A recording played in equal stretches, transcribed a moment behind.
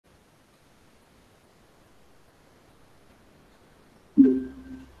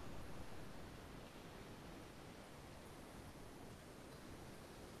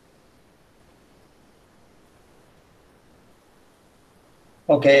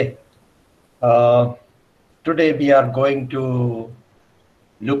Okay, uh, today we are going to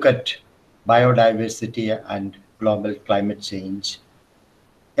look at biodiversity and global climate change.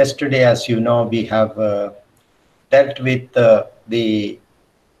 Yesterday, as you know, we have dealt with the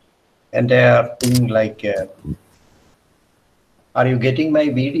entire thing like, are you getting my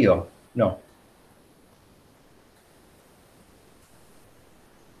video? No,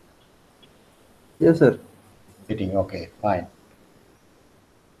 Yes, sir. getting okay, fine.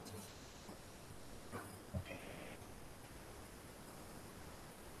 Okay.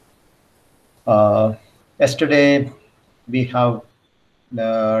 Uh, Yesterday, we have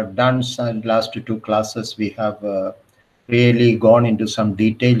done some last two classes. We have really gone into some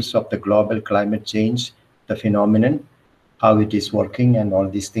details of the global climate change, the phenomenon, how it is working, and all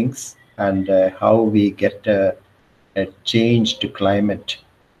these things, and how we get a changed climate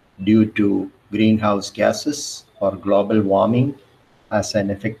due to greenhouse gases or global warming as an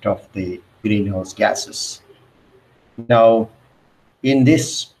effect of the greenhouse gases. Now, in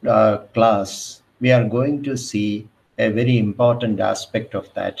this class, we are going to see a very important aspect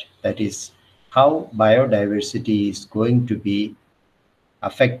of that, that is how biodiversity is going to be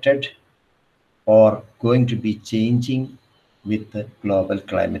affected or going to be changing with the global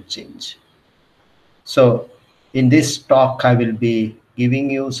climate change. So, in this talk, I will be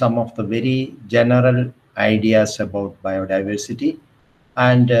giving you some of the very general ideas about biodiversity,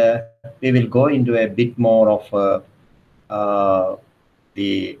 and we will go into a bit more of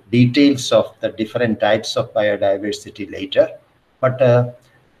the details of the different types of biodiversity later. But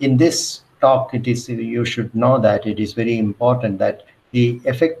in this talk, it is you should know that it is very important that the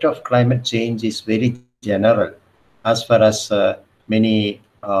effect of climate change is very general as far as many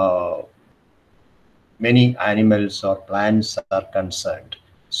animals or plants are concerned.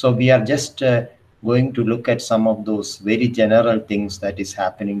 So we are just going to look at some of those very general things that is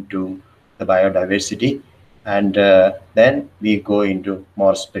happening to the biodiversity, and then we go into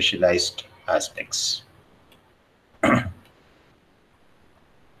more specialized aspects.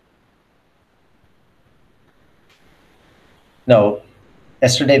 Now,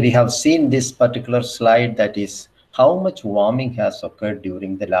 yesterday we have seen this particular slide, that is how much warming has occurred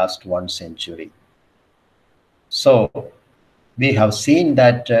during the last 1 century. So we have seen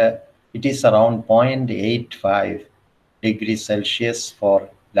that it is around 0.85 degrees Celsius for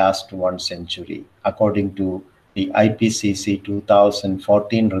last 1 century, according to the IPCC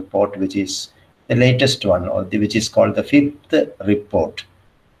 2014 report, which is the latest one, which is called the fifth report,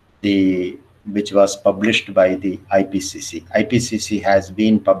 the which was published by the IPCC. IPCC has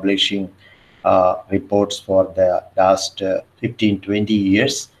been publishing reports for the last 15-20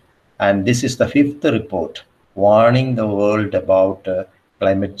 years, and this is the fifth report warning the world about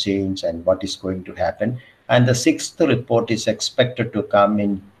climate change and what is going to happen. And the sixth report is expected to come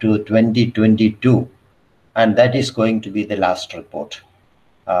into 2022, and that is going to be the last report.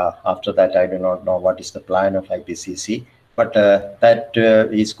 After that, I do not know what is the plan of IPCC, but that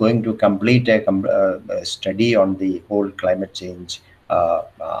is going to complete a study on the whole climate change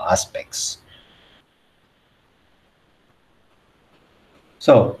aspects.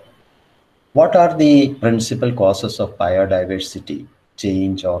 So, what are the principal causes of biodiversity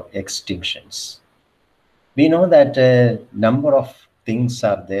change or extinctions? We know that a number of things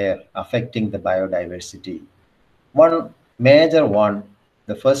are there affecting the biodiversity. One major one,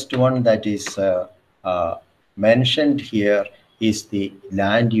 the first one that is mentioned here is the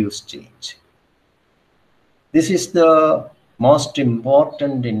land use change. This is the most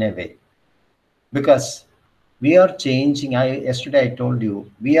important in a way, because we are changing. Yesterday I told you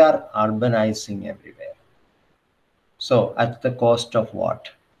we are urbanizing everywhere. So at the cost of what?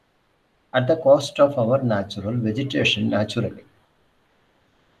 At the cost of our natural vegetation, naturally,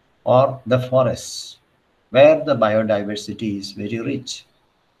 or the forests, where the biodiversity is very rich.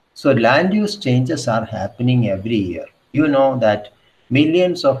 So land use changes are happening every year. You know that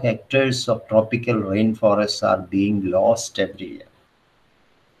millions of hectares of tropical rainforests are being lost every year.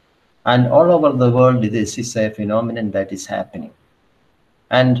 And all over the world, this is a phenomenon that is happening.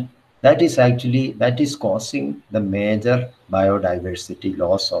 And that is causing the major biodiversity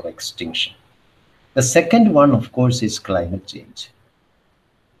loss or extinction. The second one, of course, is climate change,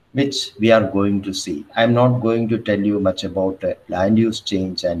 which we are going to see. I'm not going to tell you much about land use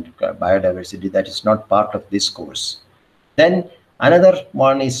change and biodiversity. That is not part of this course. Then another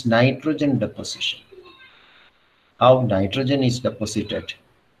one is nitrogen deposition. How nitrogen is deposited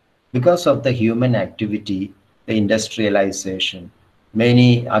because of the human activity, the industrialization,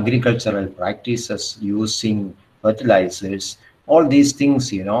 many agricultural practices using fertilizers, all these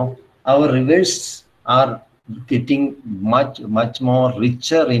things, our rivers are getting much more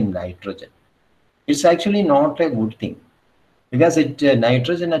richer in nitrogen. It's actually not a good thing because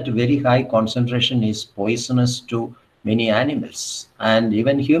nitrogen at very high concentration is poisonous to many animals and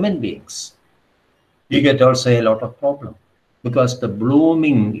even human beings. You get also a lot of problem because the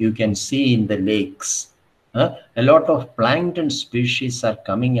blooming you can see in the lakes, a lot of plankton species are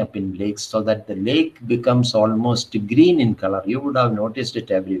coming up in lakes so that the lake becomes almost green in color. You would have noticed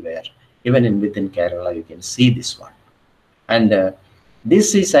it everywhere. Even within Kerala, you can see this one. And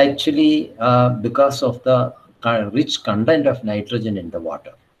this is actually because of the rich content of nitrogen in the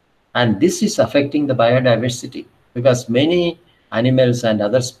water. And this is affecting the biodiversity because many animals and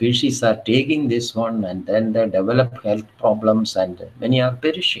other species are taking this one and then they develop health problems and many are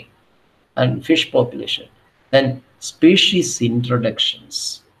perishing. And fish population. Then species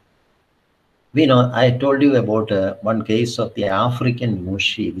introductions. We know, I told you about one case of the African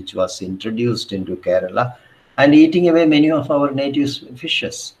mushi, which was introduced into Kerala and eating away many of our native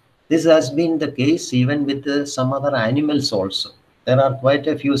fishes. This has been the case even with some other animals also. There are quite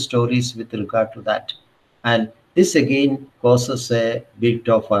a few stories with regard to that. And this again causes a bit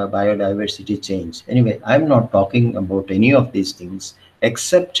of a biodiversity change. Anyway, I'm not talking about any of these things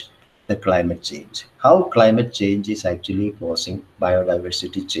except the climate change. How climate change is actually causing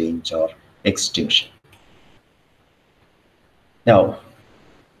biodiversity change or extinction. Now,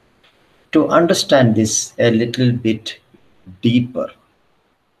 to understand this a little bit deeper,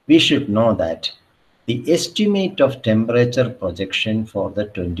 we should know that the estimate of temperature projection for the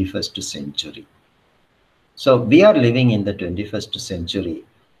 21st century. So we are living in the 21st century,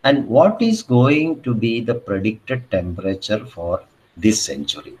 and what is going to be the predicted temperature for this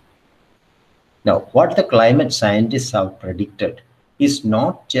century? Now, what the climate scientists have predicted is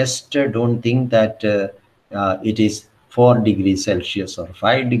not just don't think that it is 4 degrees Celsius or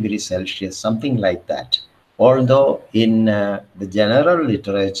 5 degrees Celsius, something like that. Although in the general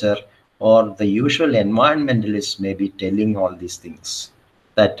literature or the usual environmentalists may be telling all these things,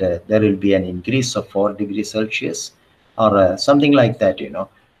 that there will be an increase of 4 degrees Celsius or something like that,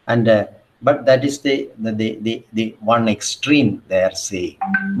 and but that is the one extreme they are saying,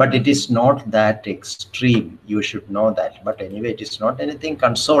 but it is not that extreme. You should know that. But anyway, it is not anything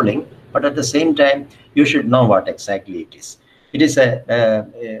consoling, but at the same time, you should know what exactly it is. It is a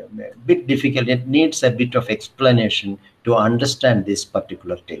bit difficult. It needs a bit of explanation to understand this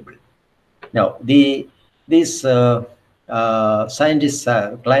particular table. Now, these scientists,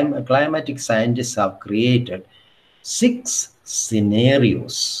 climatic scientists have created 6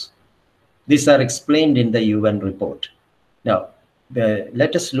 scenarios. These are explained in the UN report. Now,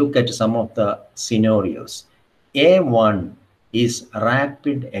 let us look at some of the scenarios. A1 is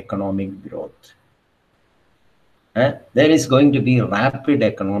rapid economic growth. There is going to be rapid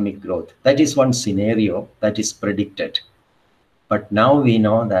economic growth. That is one scenario that is predicted. But now we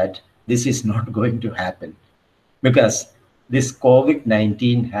know that this is not going to happen because this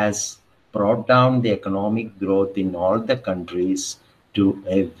COVID-19 has brought down the economic growth in all the countries to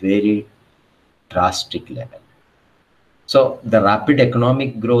a very drastic level. So the rapid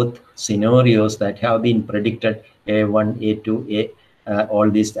economic growth scenarios that have been predicted, A1, A2,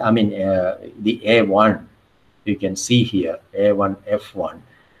 all these, the A1, you can see here, A1F1,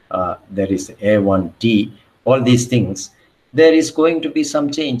 there is A1T, all these things, there is going to be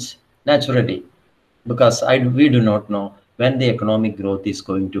some change naturally because we do not know when the economic growth is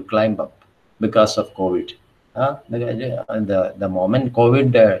going to climb up because of COVID. The moment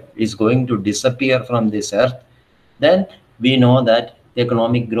COVID is going to disappear from this earth, then we know that the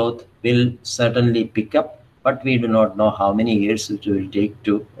economic growth will certainly pick up, but we do not know how many years it will take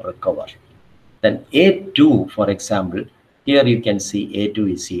to recover. Then A2, for example, here you can see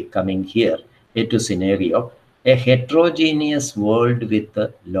A2 is here, coming here, A2 scenario, a heterogeneous world with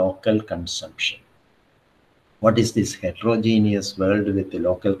local consumption. What is this heterogeneous world with the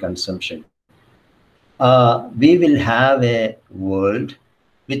local consumption? We will have a world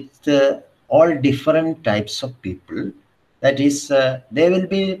with all different types of people. That is, they will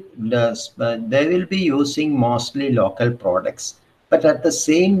be using mostly local products, but at the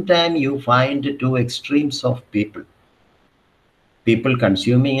same time, you find 2 extremes of people. People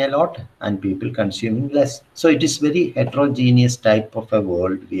consuming a lot and people consuming less. So it is very heterogeneous type of a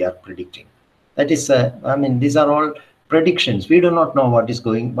world we are predicting. That is, these are all predictions. We do not know what is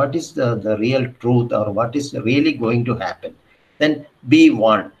the real truth or what is really going to happen. Then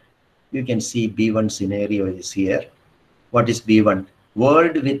B1, you can see B1 scenario is here. What is B1?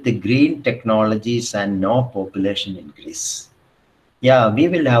 World with the green technologies and no population increase. Yeah, we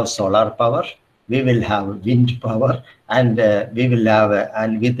will have solar power, we will have wind power, and we will have,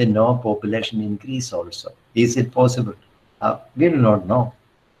 and with the no population increase also. Is it possible? We do not know.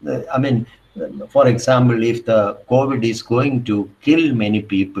 I mean, for example, if the COVID is going to kill many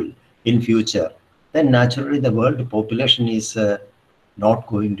people in future, then naturally the world population is not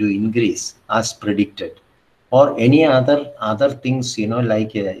going to increase as predicted, or any other things,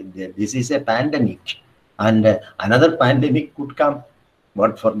 like this is a pandemic, and another pandemic could come.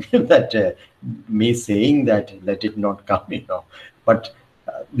 God forbid that me saying that let it not come, but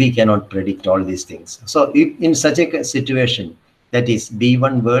we cannot predict all these things. So if in such a situation, that is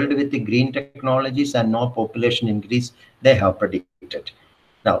B1 world with the green technologies and no population increase, they have predicted.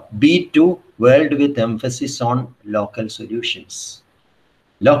 Now B2 world with emphasis on local solutions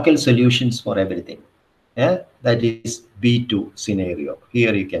for everything. Yeah, that is B2 scenario.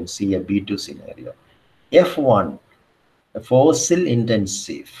 Here you can see a B2 scenario. F1, fossil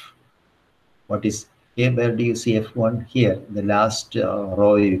intensive. What is here? Where do you see F1? Here, the last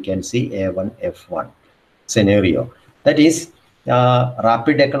row you can see A1, F1 scenario. That is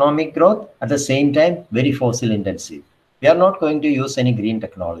rapid economic growth, at the same time very fossil intensive. We are not going to use any green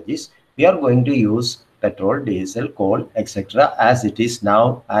technologies. We are going to use petrol, diesel, coal, etc. as it is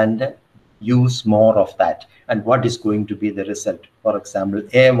now, and use more of that. And what is going to be the result? For example,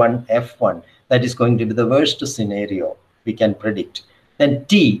 A1, F1, that is going to be the worst scenario we can predict. Then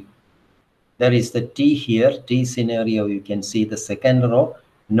T, there is the T here, T scenario. You can see the second row,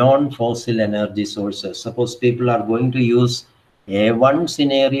 non-fossil energy sources. Suppose people are going to use A1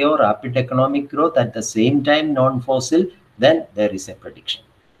 scenario, rapid economic growth, at the same time non-fossil, then there is a prediction.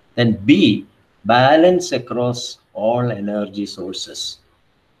 Then B, balance across all energy sources.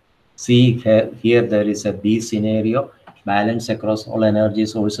 See here there is a B scenario, balance across all energy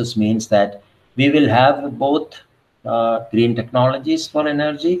sources means that we will have both green technologies for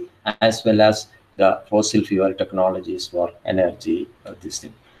energy as well as the fossil fuel technologies for energy, this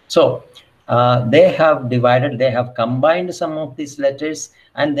thing. So they have divided, they have combined some of these letters,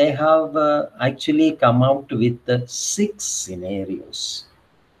 and they have actually come out with 6 scenarios.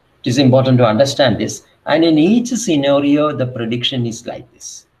 It is important to understand this. And in each scenario, the prediction is like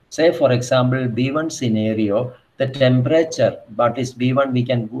this. Say, for example, B1 scenario, the temperature, but is B1, we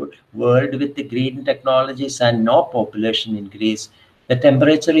can go world with the green technologies and no population increase. The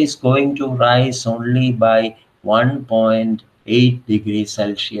temperature is going to rise only by 1.8 degrees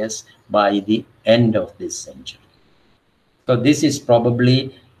Celsius by the end of this century. So this is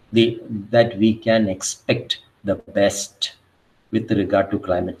probably that we can expect the best with regard to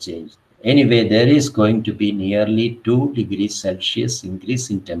climate change. Anyway, there is going to be nearly 2 degrees Celsius increase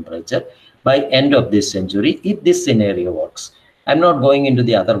in temperature by end of this century if this scenario works. I'm not going into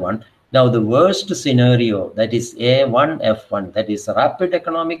the other one. Now, the worst scenario, that is A1, F1, that is rapid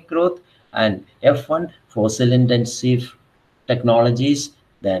economic growth, and F1, fossil intensive technologies,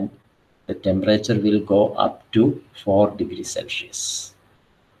 then the temperature will go up to 4 degrees Celsius.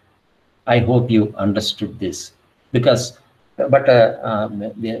 I hope you understood this, because but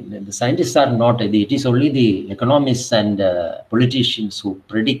the scientists are not, it is only the economists and politicians who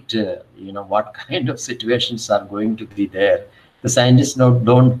predict what kind of situations are going to be there. The scientists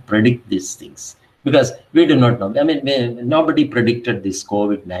don't predict these things, because we do not know. I mean, nobody predicted this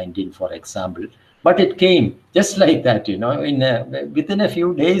COVID-19, for example, but it came just like that, in within a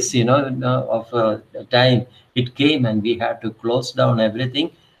few days, of time, it came, and we had to close down everything.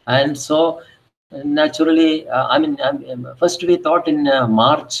 And so naturally, first we thought in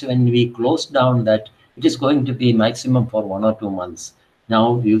March, when we closed down, that it is going to be maximum for 1 or 2 months.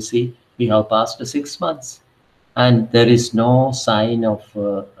 Now you see, we have passed 6 months, and there is no sign of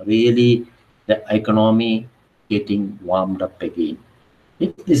really the economy getting warmed up again.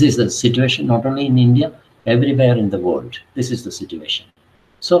 This is the situation not only in India, everywhere in the world. This is the situation.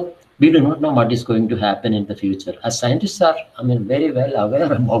 So we do not know what is going to happen in the future. As scientists are, very well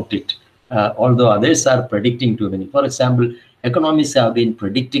aware about it. Although others are predicting too many. For example, economists have been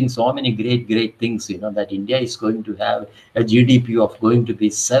predicting so many great things, that India is going to have a GDP of going to be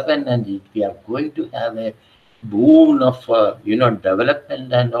 7, and we are going to have a boon of,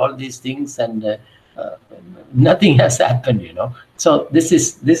 development and all these things, and nothing has happened, So this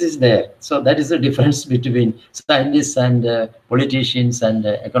is there. So that is the difference between scientists and politicians and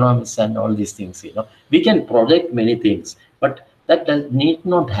economists and all these things, We can project many things, but that need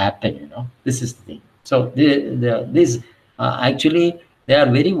not happen, This is the thing. So actually, they are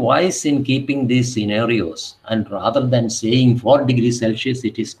very wise in keeping these scenarios, and rather than saying 4 degrees Celsius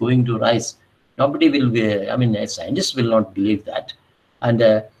it is going to rise, nobody will be, a scientist will not believe that. And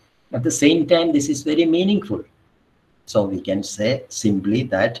at the same time, this is very meaningful. So we can say simply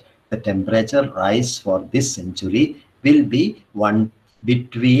that the temperature rise for this century will be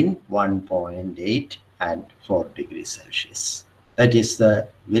between 1.8 and 4 degrees Celsius. That is the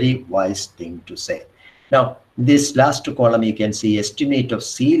very wise thing to say. Now, this last column, you can see estimate of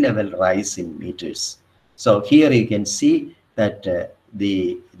sea level rise in meters. So here you can see that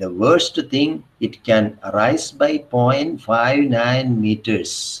the worst thing, it can rise by 0.59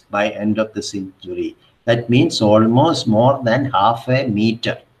 meters by end of the century. That means almost more than half a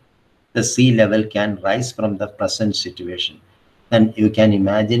meter. The sea level can rise from the present situation. And you can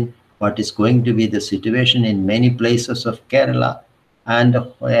imagine what is going to be the situation in many places of Kerala and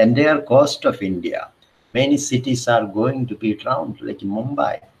the entire coast of India. Many cities are going to be drowned, like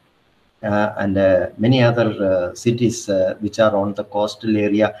Mumbai and many other cities which are on the coastal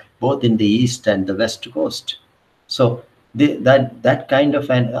area, both in the east and the west coast. So that kind of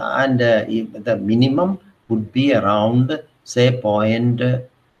the minimum would be around, say,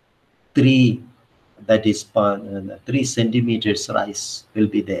 0.3, that is 3 centimeters rise will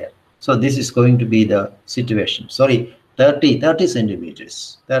be there. So this is going to be the situation. Sorry, 30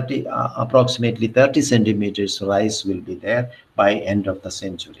 centimeters, approximately 30 centimeters rise will be there by end of the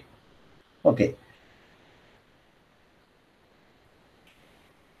century. Okay.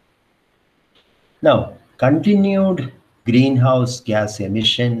 Now, continued greenhouse gas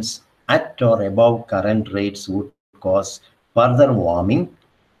emissions at or above current rates would cause further warming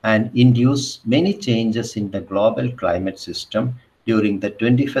and induce many changes in the global climate system during the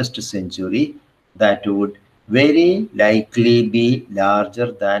 21st century that would very likely be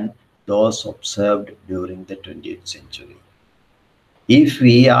larger than those observed during the 20th century. If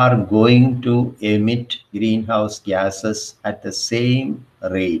we are going to emit greenhouse gases at the same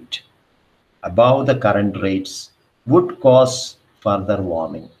rate above the current rates, would cause further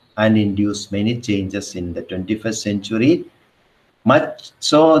warming and induce many changes in the 21st century. Much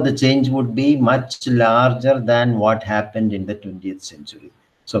so, the change would be much larger than what happened in the 20th century.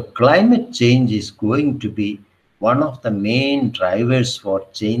 So climate change is going to be one of the main drivers for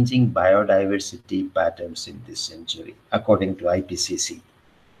changing biodiversity patterns in this century, according to IPCC.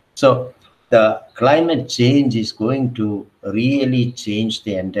 So the climate change is going to really change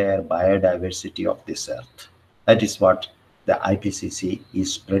the entire biodiversity of this earth. That is what the IPCC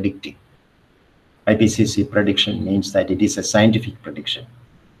is predicting. IPCC prediction means that it is a scientific prediction.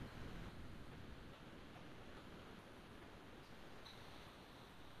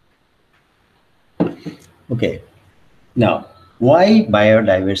 Okay, now why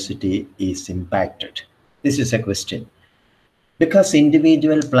biodiversity is impacted? This is a question. Because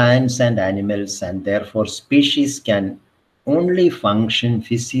individual plants and animals and therefore species can only function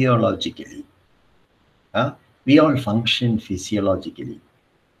physiologically. We all function physiologically,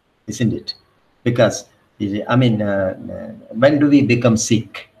 isn't it? Because, when do we become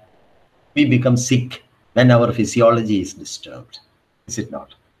sick? We become sick when our physiology is disturbed, is it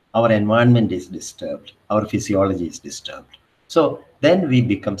not? Our environment is disturbed, our physiology is disturbed. So then we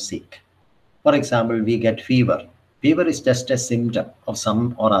become sick. For example, we get fever. Fever is just a symptom of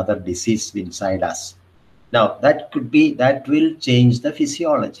some or other disease inside us. Now, that will change the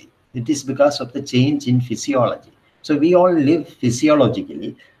physiology. It is because of the change in physiology. So we all live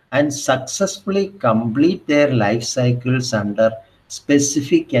physiologically and successfully complete their life cycles under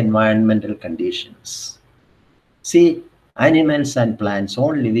specific environmental conditions. See, animals and plants,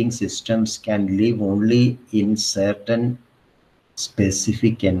 all living systems can live only in certain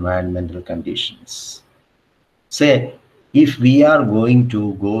specific environmental conditions. Say, if we are going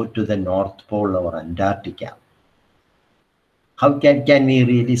to go to the North Pole or Antarctica, how can we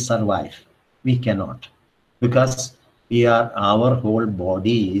really survive? We cannot, because our whole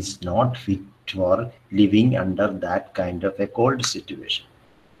body is not fit for living under that kind of a cold situation.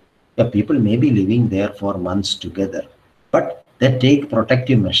 Yeah, people may be living there for months together, but they take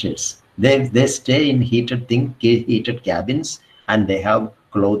protective measures. They stay in heated cabins, and they have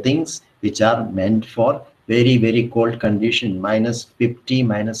clothings which are meant for very, very cold condition, -50,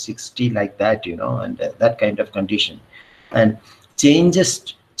 -60, like that, and that kind of condition. And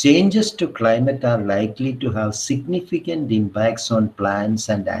changes to climate are likely to have significant impacts on plants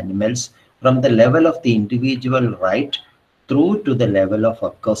and animals from the level of the individual right through to the level of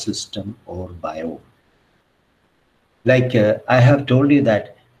ecosystem or biome. Like I have told you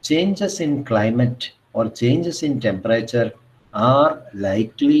that changes in climate or changes in temperature are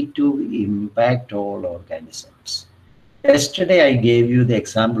likely to impact all organisms. Yesterday, I gave you the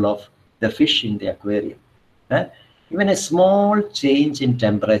example of the fish in the aquarium. Even a small change in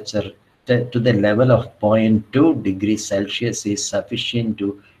temperature to the level of 0.2 degrees Celsius is sufficient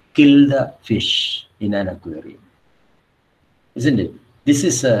to kill the fish in an aquarium, isn't it? This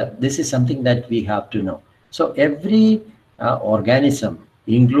is something that we have to know. So every organism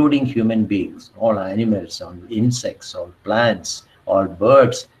including human beings, all animals, all insects, all plants, all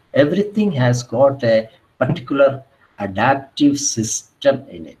birds, everything has got a particular adaptive system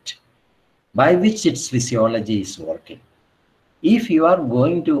in it by which its physiology is working. If you are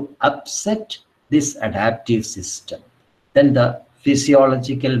going to upset this adaptive system, then the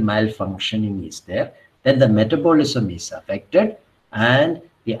physiological malfunctioning is there, then the metabolism is affected, and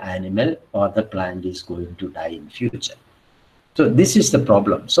the animal or the plant is going to die in future. So this is the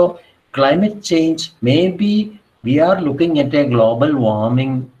problem. So climate change, maybe we are looking at a global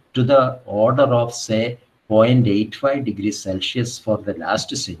warming to the order of say 0.85 degrees Celsius for the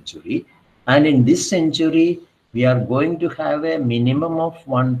last century. And in this century, we are going to have a minimum of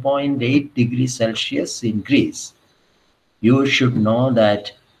 1.8 degrees Celsius increase. You should know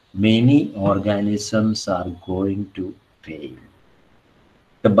that many organisms are going to fail.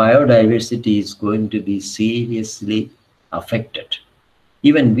 The biodiversity is going to be seriously affected.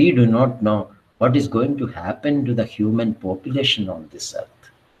 Even we do not know what is going to happen to the human population on this earth.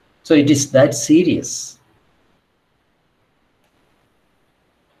 So it is that serious.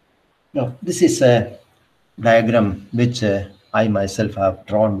 Now, this is a diagram which I myself have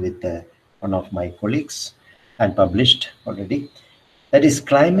drawn with one of my colleagues and published already. That is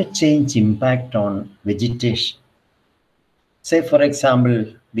climate change impact on vegetation. Say, for example,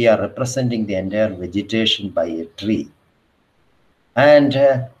 we are representing the entire vegetation by a tree. And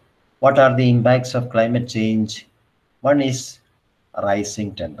what are the impacts of climate change? One is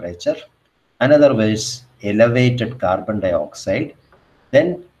rising temperature. Another is elevated carbon dioxide.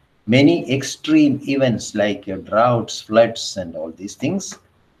 Then many extreme events like droughts, floods, and all these things.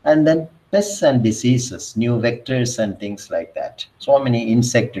 And then pests and diseases, new vectors and things like that. So many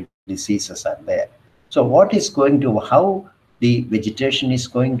insect diseases are there. So what is going to, how the vegetation is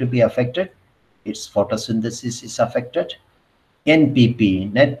going to be affected? Its photosynthesis is affected.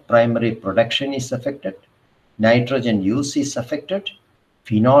 NPP, net primary production, is affected. Nitrogen use is affected.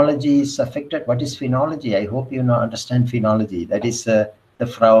 Phenology is affected. What is phenology? I hope you understand phenology. That is the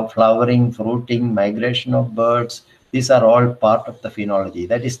flowering, fruiting, migration of birds. These are all part of the phenology.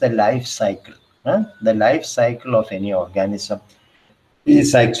 That is the life cycle. The life cycle of any organism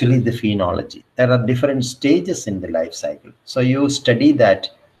is actually the phenology. There are different stages in the life cycle. So you study that,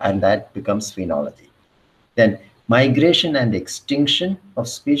 and that becomes phenology. Then migration and extinction of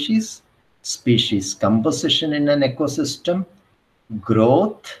species, species composition in an ecosystem,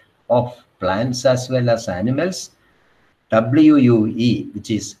 growth of plants as well as animals, WUE,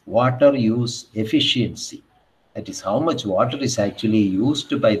 which is water use efficiency. That is how much water is actually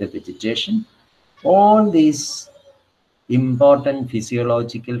used by the vegetation. All these important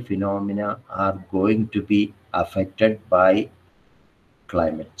physiological phenomena are going to be affected by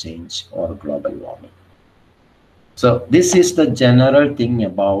climate change or global warming. So this is the general thing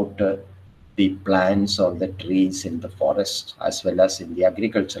about the plants or the trees in the forest as well as in the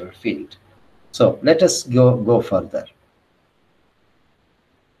agricultural field. So let us go further.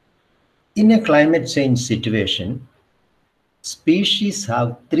 In a climate change situation, species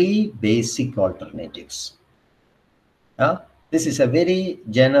have three basic alternatives. This is a very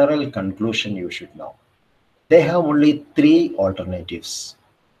general conclusion you should know. They have only three alternatives.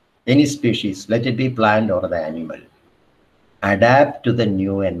 Any species, let it be plant or the animal, adapt to the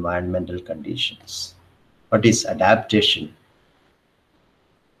new environmental conditions. What is adaptation?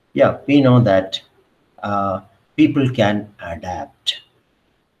 Yeah, we know that people can adapt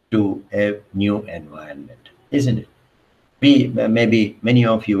to a new environment, isn't it? Maybe many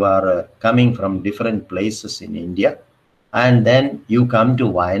of you are coming from different places in India, and then you come to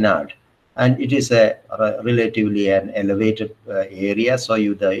Wayanad, and it is a relatively an elevated area, so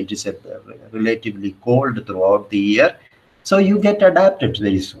it is a relatively cold throughout the year, so you get adapted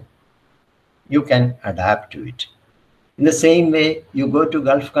very soon. You can adapt to it. In the same way, you go to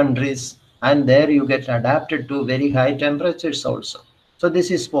Gulf countries, and there you get adapted to very high temperatures also. So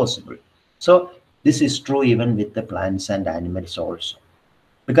this is possible. So this is true even with the plants and animals also.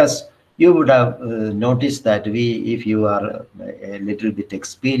 Because you would have noticed that if you are a little bit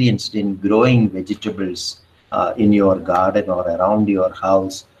experienced in growing vegetables in your garden or around your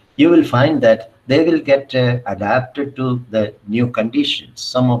house, you will find that they will get adapted to the new conditions.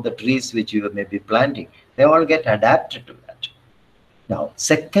 Some of the trees which you may be planting, they all get adapted to that. Now,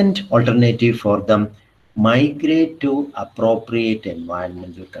 second alternative for them, migrate to appropriate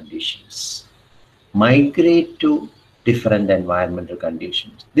environmental conditions. Migrate to different environmental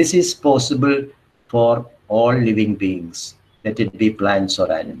conditions. This is possible for all living beings, let it be plants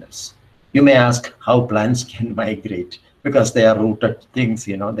or animals. You may ask how plants can migrate, because they are rooted things,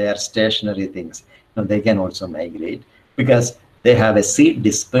 they are stationary things. They can also migrate because They have a seed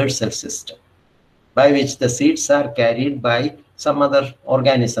dispersal system by which the seeds are carried by some other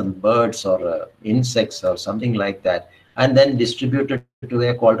organism, birds or insects or something like that, and then distributed to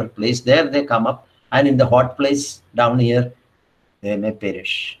a colder place. There they come up, and in the hot place down here, they may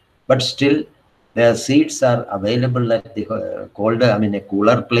perish. But still, their seeds are available at the colder, I mean, a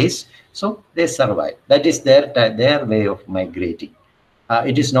cooler place, so they survive. That is their way of migrating.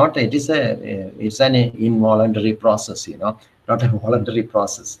 It is not. It is it's an involuntary process, not a voluntary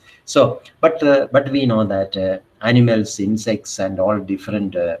process. So, but we know that animals, insects, and all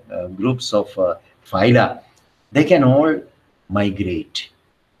different groups of phyla, they can all migrate.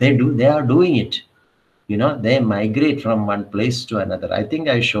 They are doing it. They migrate from one place to another. I think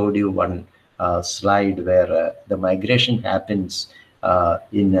I showed you one slide where the migration happens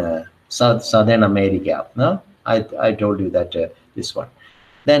in Southern America. No, I told you that this one.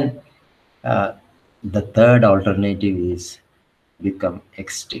 Then uh, the third alternative is become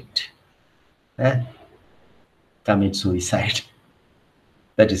extinct, commit suicide.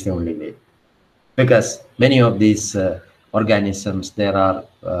 That is the only way, because many of these organisms, they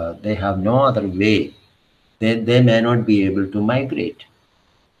have no other way. They may not be able to migrate.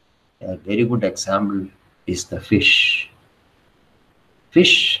 A very good example is the fish.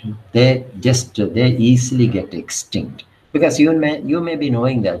 Fish, they easily get extinct, because you may be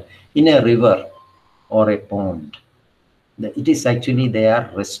knowing that in a river or a pond, it is actually they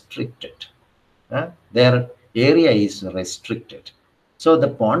are restricted. Their area is restricted. So the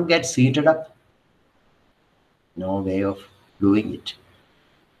pond gets heated up. No way of doing it.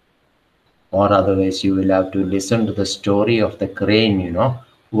 Or otherwise, you will have to listen to the story of the crane, who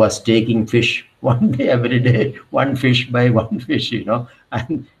was taking fish one day, every day, one fish by one fish,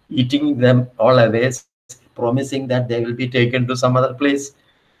 and eating them all away, promising that they will be taken to some other place.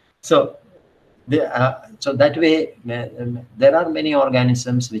 So, so that way, there are many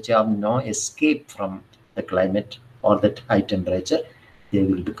organisms which have no escape from the climate or the high temperature. They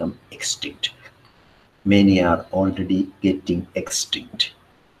will become extinct. Many are already getting extinct.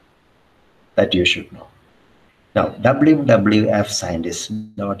 That you should know. Now, WWF scientists,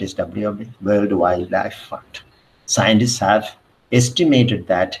 what is WWF? World Wildlife Fund. Scientists have estimated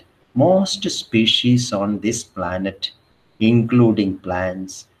that most species on this planet, including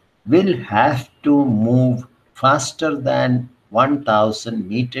plants, will have to move faster than 1,000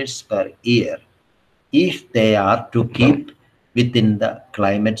 meters per year if they are to keep within the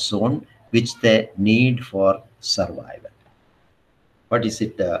climate zone which they need for survival. What is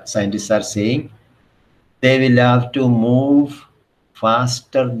it scientists are saying? They will have to move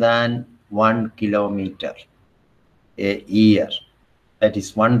faster than 1 kilometer a year. That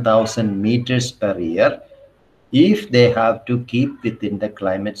is 1,000 meters per year if they have to keep within the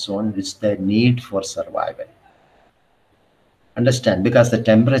climate zone which they need for survival. Understand? Because the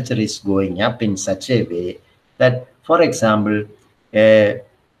temperature is going up in such a way that, for example, I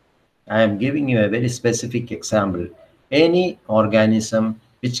am giving you a very specific example. Any organism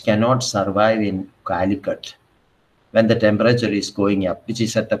which cannot survive in Calicut when the temperature is going up, which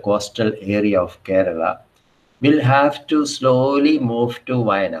is at the coastal area of Kerala, will have to slowly move to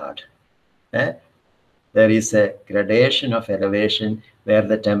Wayanad. There is a gradation of elevation where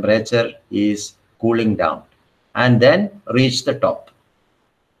the temperature is cooling down and then reach the top.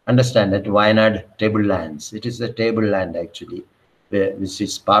 Understand that Wayanad tablelands. It is a tableland actually, which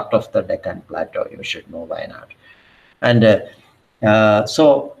is part of the Deccan Plateau. You should know Wayanad. And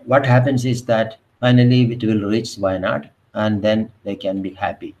so what happens is that finally it will reach Wayanad and then they can be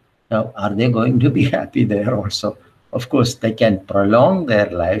happy. Now, are they going to be happy there also? Of course, they can prolong their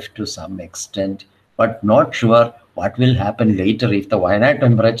life to some extent, but not sure what will happen later if the Wayanad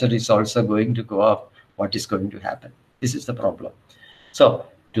temperature is also going to go up. What is going to happen? This is the problem. So,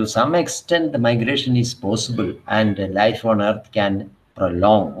 to some extent, the migration is possible and life on Earth can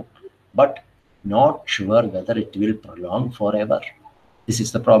prolong, but not sure whether it will prolong forever. This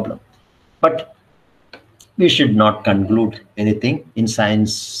is the problem. But we should not conclude anything in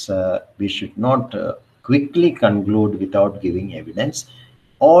science. We should not quickly conclude without giving evidence.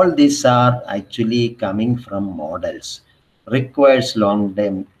 All these are actually coming from models. Requires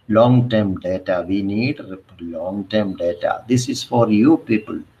long-term data. We need long-term data. This is for you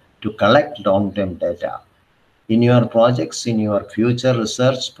people to collect long-term data. In your projects, in your future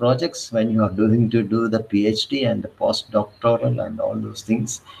research projects, when you are going to do the PhD and the postdoctoral and all those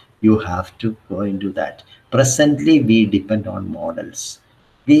things, you have to go into that. Presently, we depend on models.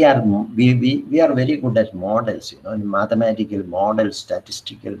 we are very good at models, in mathematical models,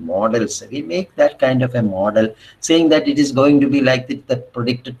 statistical models. We make that kind of a model saying that it is going to be like the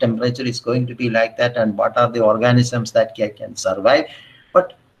predicted temperature is going to be like that, and what are the organisms that can survive,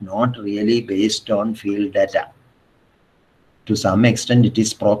 but not really based on field data. To some extent, it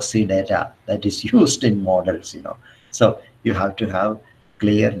is proxy data that is used in models, So you have to have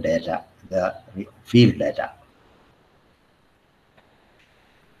clear data, the field data.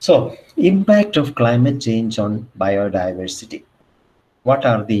 So, impact of climate change on biodiversity. What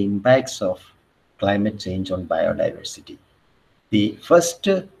are the impacts of climate change on biodiversity? The first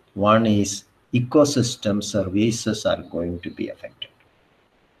one is ecosystem services are going to be affected.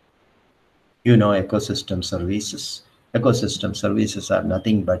 Ecosystem services. Ecosystem services are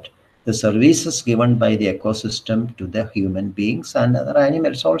nothing but the services given by the ecosystem to the human beings and other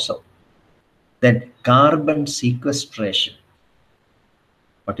animals also. Then carbon sequestration.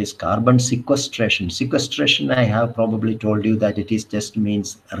 What is carbon sequestration? Sequestration, I have probably told you that it is just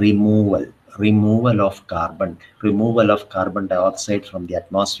means removal of carbon dioxide from the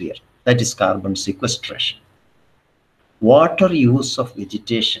atmosphere. That is carbon sequestration. Water use of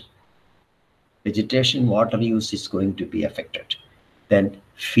vegetation. Vegetation water use is going to be affected. Then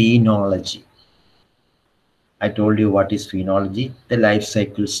phenology. I told you what is phenology, the life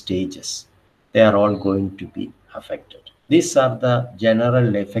cycle stages. They are all going to be affected. These are the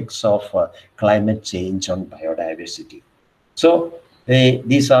general effects of climate change on biodiversity. So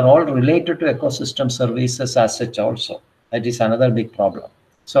these are all related to ecosystem services as such also. That is another big problem.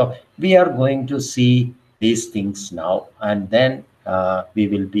 So we are going to see these things now, and then we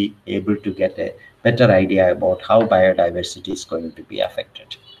will be able to get a better idea about how biodiversity is going to be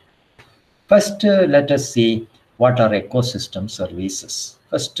affected. First, let us see what are ecosystem services.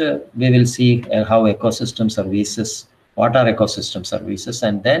 First, we will see how ecosystem services, what are ecosystem services,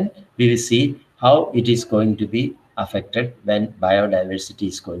 and then we will see how it is going to be affected when biodiversity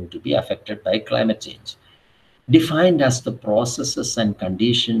is going to be affected by climate change. Defined as the processes and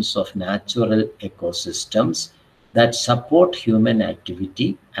conditions of natural ecosystems that support human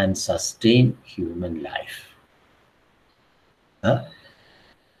activity and sustain human life.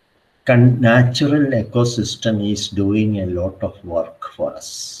 Natural ecosystem is doing a lot of work for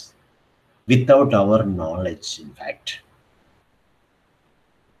us without our knowledge. In fact,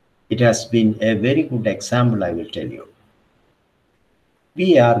 it has been a very good example. I will tell you,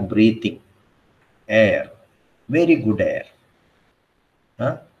 we are breathing air, very good air.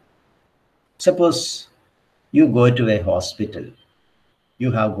 Suppose you go to a hospital,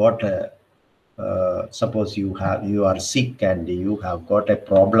 you have got a suppose you are sick and you have got a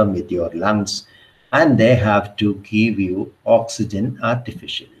problem with your lungs, and they have to give you oxygen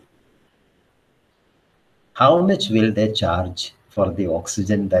artificially. How much will they charge for the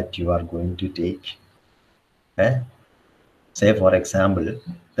oxygen that you are going to take? Say, for example,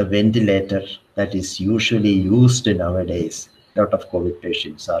 the ventilator that is usually used nowadays, a lot of COVID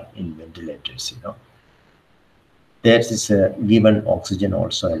patients are in ventilators, There is given oxygen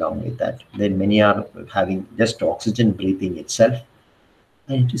also along with that. Then many are having just oxygen breathing itself,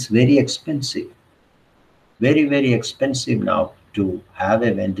 and it is very expensive. Very, very expensive now to have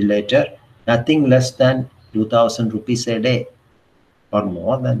a ventilator, nothing less than 2,000 rupees a day or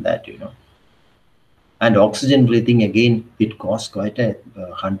more than that, And oxygen breathing, again, it costs quite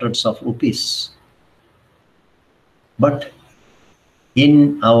hundreds of rupees. But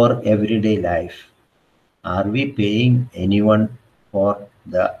in our everyday life, are we paying anyone for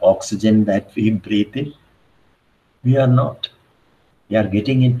the oxygen that we breathe in? We are not. We are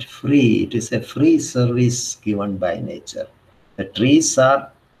getting it free. It is a free service given by nature. The trees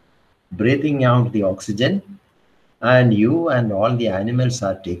are breathing out the oxygen, and you and all the animals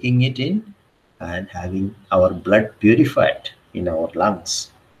are taking it in and having our blood purified in our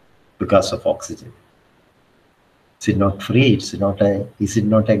lungs because of oxygen. Is it not free? Is it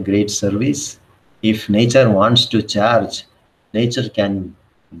not a great service? If nature wants to charge, nature can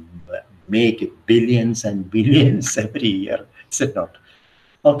make billions and billions every year. Is it not?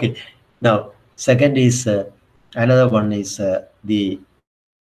 Okay. Now, second is another one is the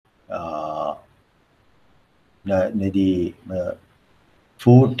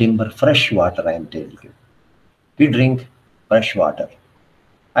food, timber, fresh water. I am telling you, we drink fresh water.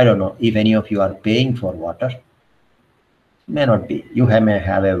 I don't know if any of you are paying for water. May not be. You may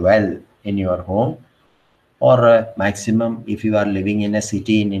have a well in your home, or maximum, if you are living in a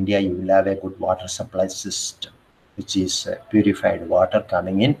city in India, you will have a good water supply system, which is purified water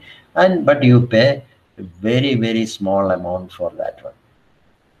coming in, but you pay a very, very small amount for that one.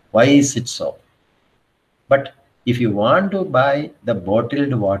 Why is it so? But If you want to buy the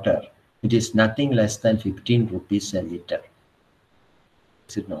bottled water, it is nothing less than 15 rupees a liter.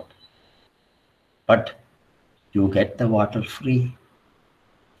 Is it not? But you get the water free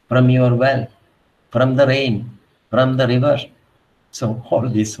from your well, from the rain, from the river. So all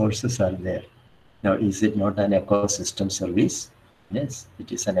these sources are there. Now, is it not an ecosystem service? Yes,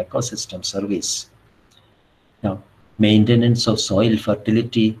 it is an ecosystem service. Now, maintenance of soil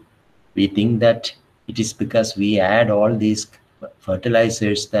fertility, we think that it is because we add all these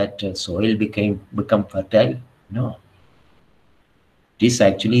fertilizers that soil become fertile. No, it is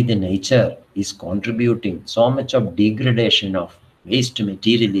actually the nature is contributing. So much of degradation of waste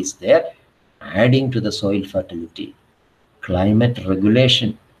material is there, adding to the soil fertility. Climate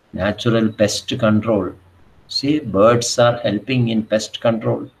regulation, natural pest control. See, birds are helping in pest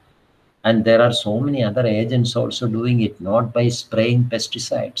control. And there are so many other agents also doing it, not by spraying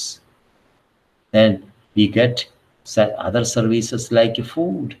pesticides. Then we get other services like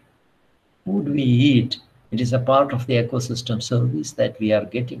food. Food we eat, it is a part of the ecosystem service that we are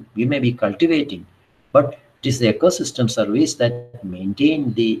getting. We may be cultivating, but it is the ecosystem service that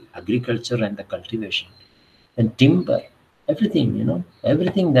maintain the agriculture and the cultivation. And timber, everything,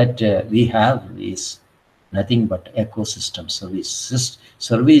 everything that we have is nothing but ecosystem service,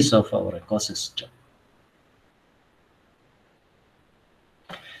 service of our ecosystem.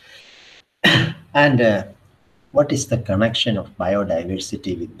 And what is the connection of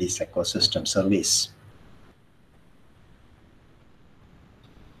biodiversity with this ecosystem service?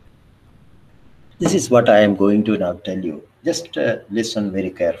 This is what I am going to now tell you. Just listen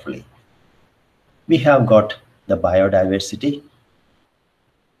very carefully. We have got the biodiversity,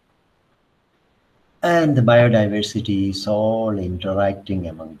 and the biodiversity is all interacting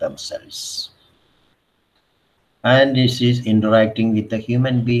among themselves. And it is interacting with the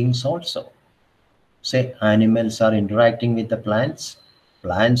human beings also. Say animals are interacting with the plants,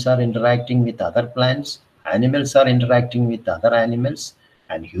 plants are interacting with other plants, animals are interacting with other animals,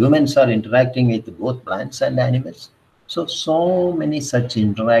 and humans are interacting with both plants and animals. So many such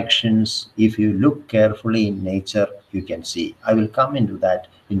interactions, if you look carefully in nature, you can see. I will come into that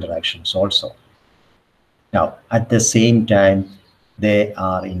interactions also. Now, at the same time, they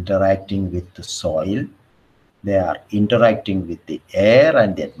are interacting with the soil, they are interacting with the air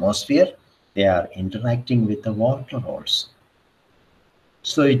and the atmosphere, they are interacting with the water also.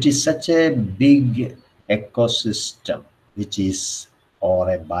 So it is such a big ecosystem, which is, or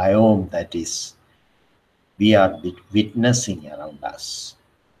a biome that is, we are witnessing around us.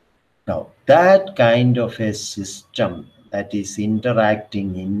 Now, that kind of a system that is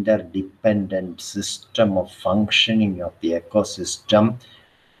interacting, interdependent system of functioning of the ecosystem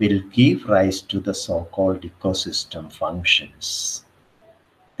will give rise to the so-called ecosystem functions.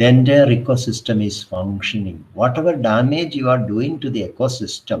 The entire ecosystem is functioning. Whatever damage you are doing to the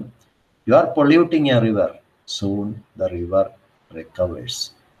ecosystem, you are polluting a river, soon the river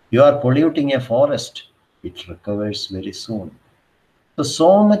recovers. You are polluting a forest, it recovers very soon.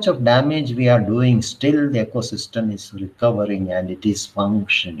 So much of damage we are doing, still the ecosystem is recovering and it is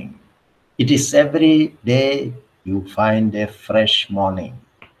functioning. It is every day you find a fresh morning,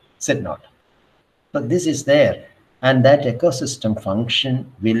 is it not? But this is there, and that ecosystem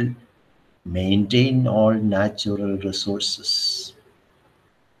function will maintain all natural resources.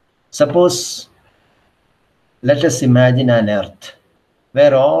 Suppose, let us imagine an earth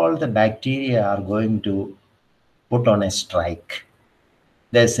where all the bacteria are going to put on a strike.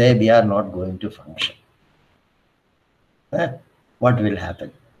 They say we are not going to function. What will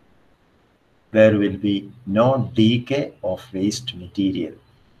happen? There will be no decay of waste material.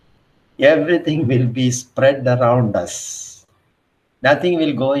 Everything will be spread around us. Nothing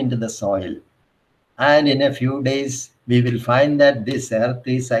will go into the soil. And in a few days, we will find that this earth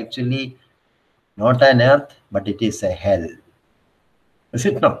is actually not an earth, but it is a hell. Is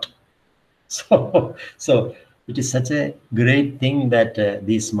it not? So it is such a great thing that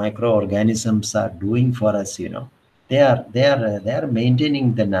these microorganisms are doing for us. They are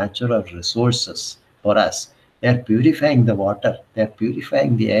maintaining the natural resources for us. They are purifying the water. They are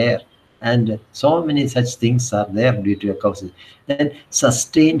purifying the air, and so many such things are there due to ecosystem. Then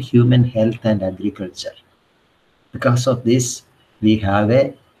sustain human health and agriculture. Because of this, we have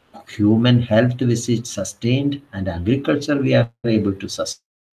a human health which is sustained, and agriculture we are able to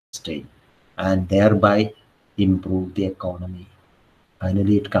sustain, and thereby improve the economy.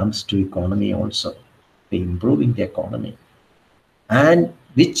 Finally, it comes to economy also, the improving the economy, and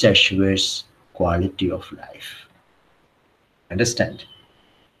which assures quality of life. Understand?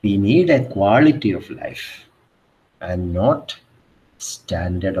 We need a quality of life and not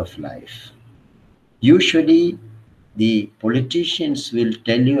standard of life. Usually, the politicians will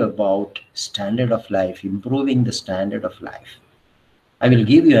tell you about standard of life, improving the standard of life. I will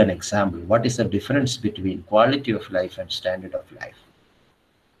give you an example. What is the difference between quality of life and standard of life?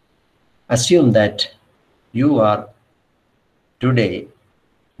 Assume that you are today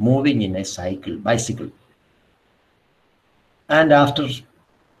moving in a bicycle, and after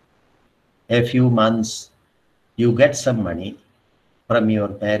a few months, you get some money from your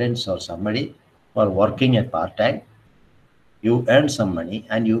parents or somebody for working a part time. You earn some money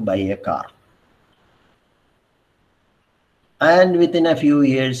and you buy a car. And within a few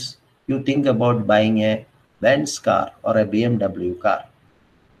years, you think about buying a Benz car or a BMW car.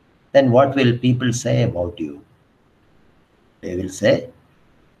 Then what will people say about you? They will say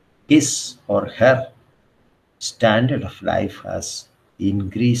his or her standard of life has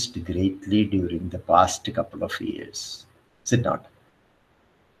increased greatly during the past couple of years. Is it not?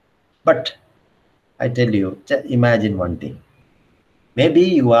 But I tell you, just imagine one thing. Maybe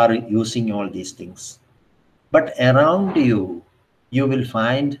you are using all these things, but around you, you will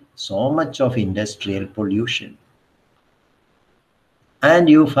find so much of industrial pollution. And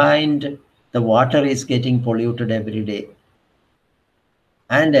you find the water is getting polluted every day.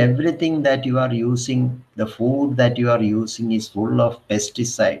 And everything that you are using, the food that you are using is full of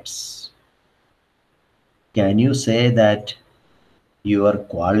pesticides. Can you say that your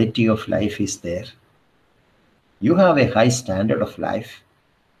quality of life is there? You have a high standard of life,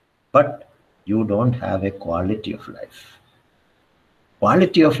 but you don't have a quality of life.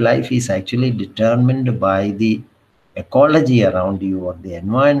 Quality of life is actually determined by the ecology around you or the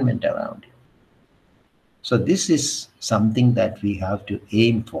environment around you. So this is something that we have to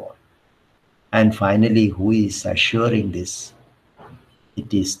aim for. And finally, who is assuring this?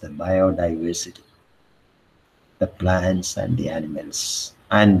 It is the biodiversity, the plants and the animals,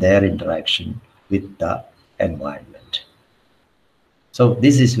 and their interaction with the environment. So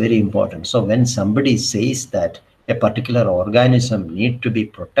this is very important. So when somebody says that a particular organism need to be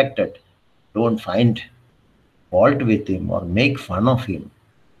protected, don't find fault with him or make fun of him.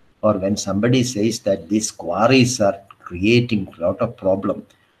 Or when somebody says that these quarries are creating a lot of problem,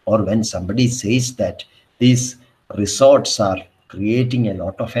 or when somebody says that these resorts are creating a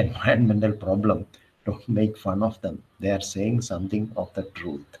lot of environmental problem, don't make fun of them. They are saying something of the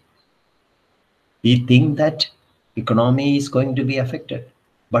truth. We think that economy is going to be affected,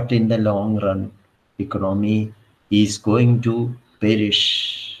 but in the long run, economy is going to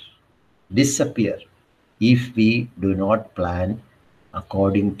perish, disappear, if we do not plan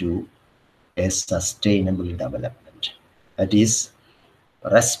according to a sustainable development. That is,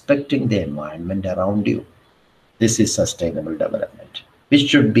 respecting the environment around you. This is sustainable development, which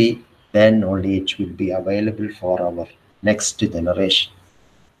should be, then only it will be available for our next generation.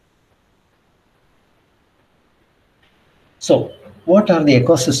 So, what are the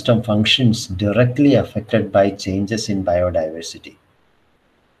ecosystem functions directly affected by changes in biodiversity?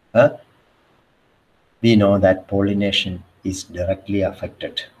 We know that pollination is directly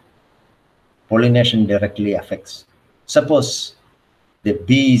affected. Pollination directly affects. Suppose the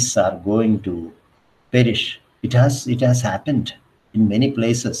bees are going to perish. It has happened in many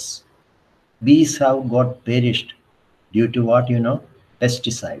places. Bees have got perished due to what?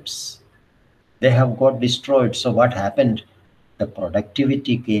 Pesticides. They have got destroyed. So what happened? The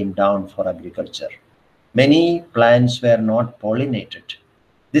productivity came down for agriculture. Many plants were not pollinated.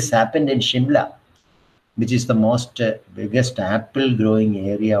 This happened in Shimla, which is the most biggest apple growing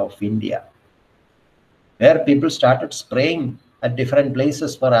area of India, where people started spraying at different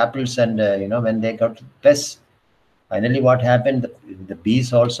places for apples, and when they got pests, finally what happened? The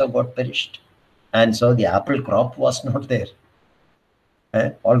bees also got perished, and so the apple crop was not there.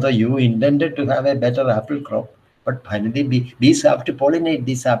 Although you intended to have a better apple crop, but finally bees have to pollinate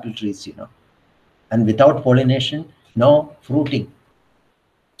these apple trees, and without pollination, no fruiting.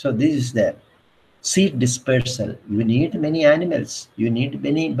 So this is there. Seed dispersal. You need many animals. You need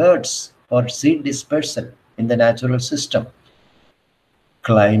many birds for seed dispersal in the natural system.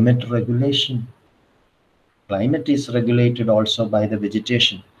 Climate regulation. Climate is regulated also by the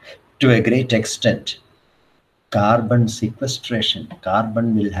vegetation to a great extent. Carbon sequestration.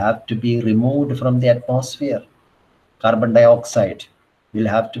 Carbon will have to be removed from the atmosphere. Carbon dioxide will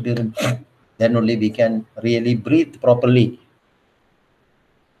have to be removed. Then only we can really breathe properly.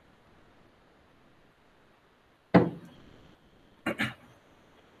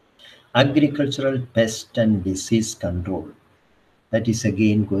 Agricultural pest and disease control. That is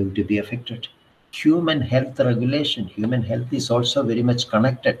again going to be affected. Human health regulation. Human health is also very much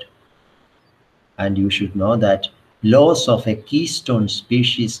connected. And you should know that Loss of a keystone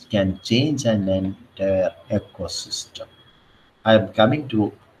species can change an entire ecosystem. I am coming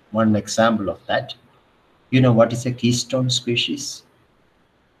to one example of that. You know what is a keystone species?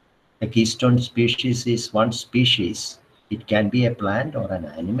 A keystone species is one species. It can be a plant or an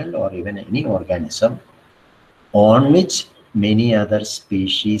animal or even any organism on which many other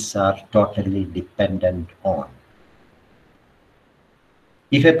species are totally dependent on.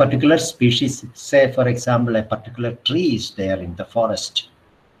 If a particular species, say for example, a particular tree is there in the forest,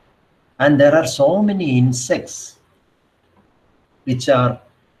 and there are so many insects which are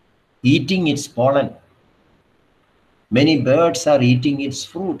eating its pollen, many birds are eating its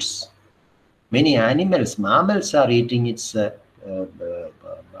fruits, many animals, mammals are eating its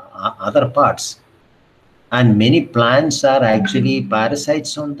other parts, and many plants are actually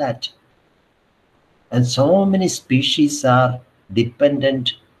parasites on that. And so many species are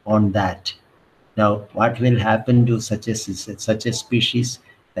dependent on that. Now, what will happen to such a species?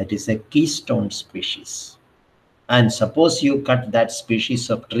 That is a keystone species. And suppose you cut that species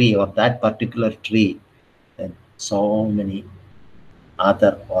of tree or that particular tree, then so many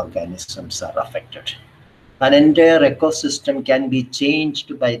other organisms are affected. An entire ecosystem can be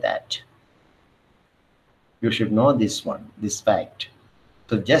changed by that. You should know this fact.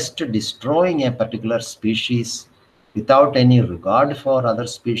 So just destroying a particular species without any regard for other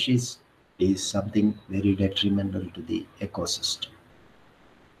species is something very detrimental to the ecosystem.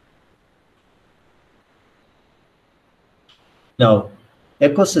 Now,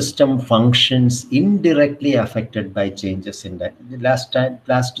 ecosystem functions indirectly affected by changes in that.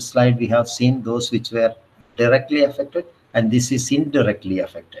 Last slide we have seen those which were directly affected, and this is indirectly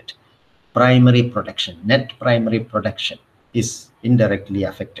affected. Primary production, net primary production is indirectly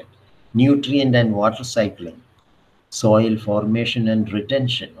affected. Nutrient and water cycling, soil formation and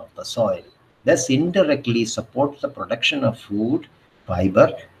retention of the soil, thus indirectly support the production of food,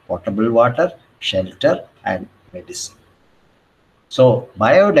 fiber, potable water, shelter, and medicine. So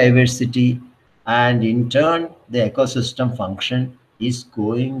biodiversity and in turn the ecosystem function is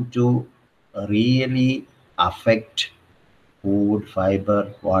going to really affect food,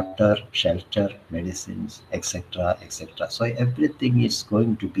 fiber, water, shelter, medicines, etc., etc. So everything is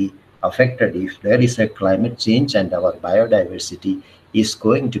going to be affected if there is a climate change and our biodiversity is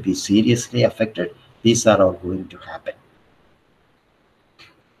going to be seriously affected. These are all going to happen.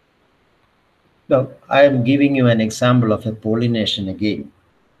 Now, I am giving you an example of a pollination again.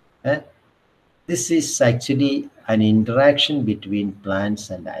 This is actually an interaction between plants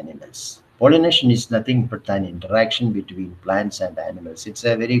and animals. Pollination is nothing but an interaction between plants and animals. It's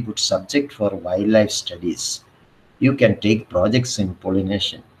a very good subject for wildlife studies. You can take projects in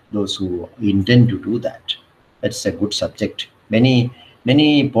pollination, those who intend to do that. That's a good subject. Many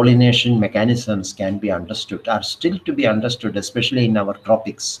pollination mechanisms can be understood, are still to be understood, especially in our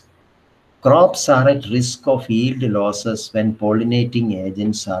tropics. Crops are at risk of yield losses when pollinating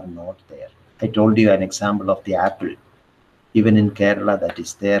agents are not there. I told you an example of the apple. Even in Kerala, that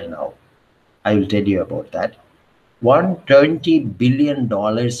is there now. I will tell you about that. $120 billion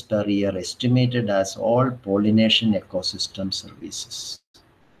per year estimated as all pollination ecosystem services.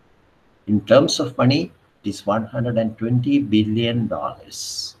 In terms of money, it is $120 billion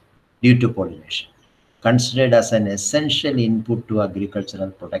due to pollination, considered as an essential input to agricultural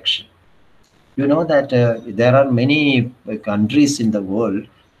production. You know that there are many countries in the world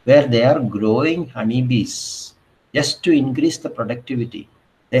where they are growing honeybees just to increase the productivity.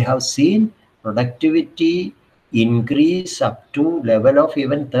 They have seen productivity increase up to level of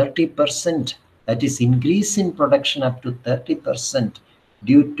even 30%. That is increase in production up to 30%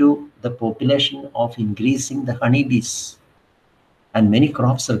 due to the population of increasing the honeybees. And many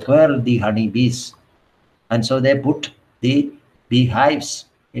crops require the honeybees. And so they put the beehives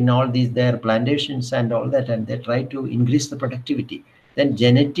in all these their plantations and all that, and they try to increase the productivity. Then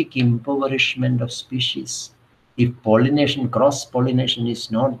genetic impoverishment of species. If pollination, cross pollination is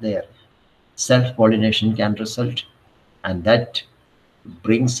not there, self pollination can result, and that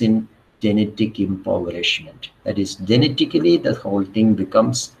brings in genetic impoverishment. That is, genetically the whole thing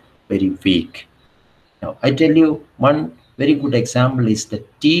becomes very weak. Now I tell you one very good example is the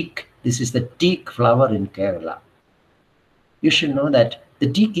teak. This is the teak flower in Kerala. You should know that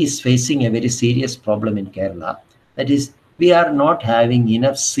the teak is facing a very serious problem in Kerala. That is, we are not having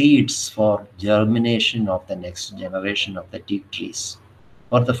enough seeds for germination of the next generation of the teak trees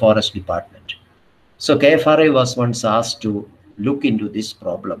or the forest department. So KFRA was once asked to look into this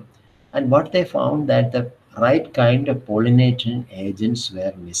problem, and what they found that the right kind of pollination agents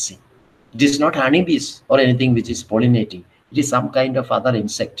were missing. It is not honeybees or anything which is pollinating. It is some kind of other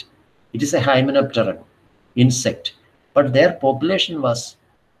insect. It is a hymenopteran. insect, but their population was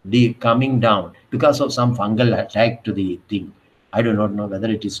coming down because of some fungal attack to the thing. I do not know whether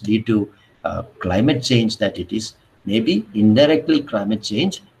it is due to climate change that it is, maybe indirectly climate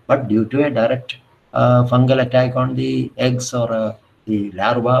change, but due to a direct fungal attack on the eggs or the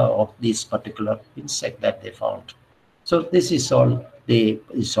larva of this particular insect that they found. So this is all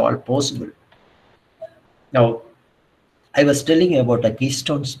possible. Now, I was telling you about a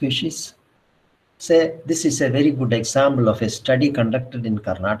keystone species. Say, this is a very good example of a study conducted in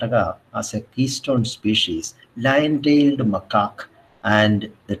Karnataka as a keystone species, lion-tailed macaque, and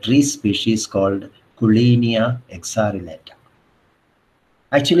the tree species called Cullinia exarillata.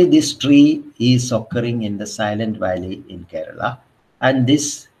 Actually, this tree is occurring in the Silent Valley in Kerala, and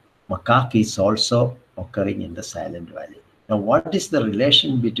this macaque is also occurring in the Silent Valley. Now, what is the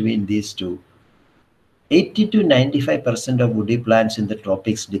relation between these two? 80 to 95% of woody plants in the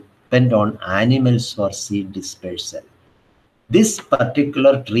tropics depend on animals for seed dispersal. This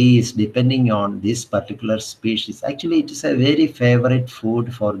particular tree is depending on this particular species. Actually, it is a very favorite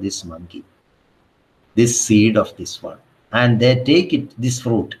food for this monkey, this seed of this one. And they take this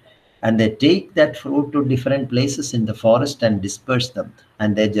fruit, and they take that fruit to different places in the forest and disperse them.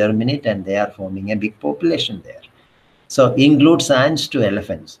 And they germinate, and they are forming a big population there. So includes ants to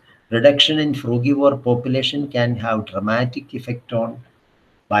elephants. Reduction in frugivore population can have dramatic effect on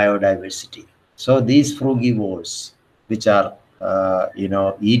biodiversity. So these frugivores, which are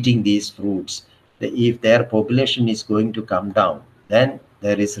eating these fruits, if their population is going to come down, then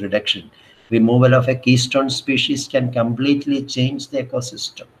there is reduction. Removal of a keystone species can completely change the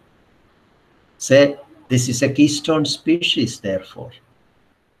ecosystem. Say this is a keystone species, therefore.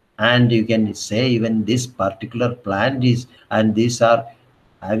 And you can say even this particular plant is, and these are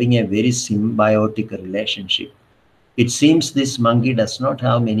having a very symbiotic relationship. It seems this monkey does not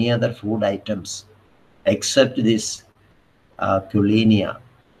have many other food items except this Cullinia,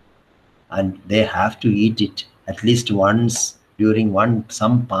 and they have to eat it at least once during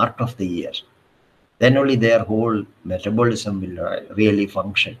some part of the year. Then only their whole metabolism will really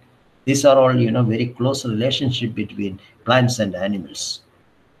function. These are all, very close relationship between plants and animals.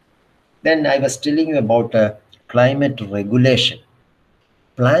 Then I was telling you about climate regulation.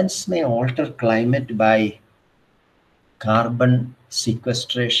 Plants may alter climate by carbon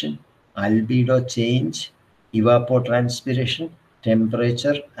sequestration, albedo change, evapotranspiration,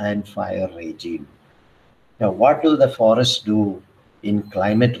 temperature, and fire regime. Now, what do the forests do in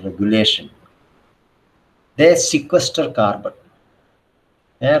climate regulation? They sequester carbon,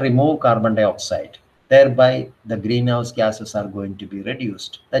 remove carbon dioxide. Thereby, the greenhouse gases are going to be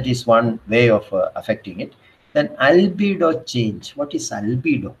reduced. That is one way of affecting it. Then albedo change. What is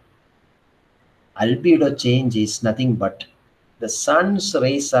albedo? Albedo change is nothing but the sun's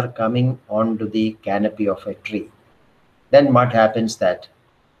rays are coming onto the canopy of a tree. Then what happens that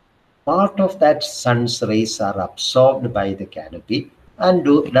part of that sun's rays are absorbed by the canopy and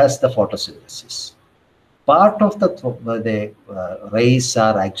does the photosynthesis. Part of the rays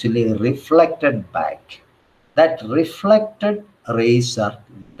are actually reflected back. That reflected rays are,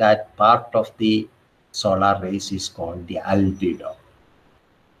 that part of the solar rays is called the albedo.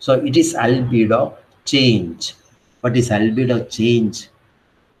 So it is albedo change. What is albedo change?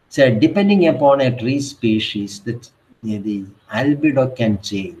 So depending upon a tree species, the albedo can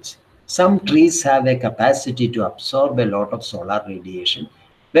change. Some trees have a capacity to absorb a lot of solar radiation,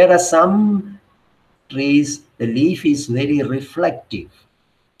 whereas some trees, the leaf is very reflective.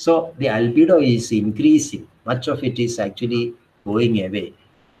 So the albedo is increasing. Much of it is actually going away.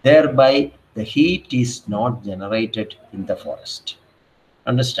 Thereby, the heat is not generated in the forest.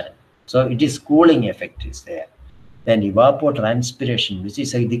 Understand? So it is cooling effect is there. Then evapotranspiration, which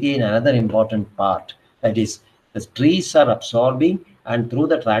is again another important part. That is, the trees are absorbing, and through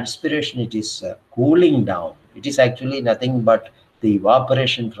the transpiration, it is cooling down. It is actually nothing but the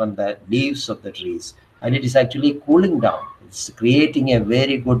evaporation from the leaves of the trees, and it is actually cooling down. It's creating a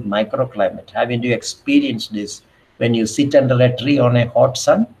very good microclimate. Haven't you experienced this? When you sit under a tree on a hot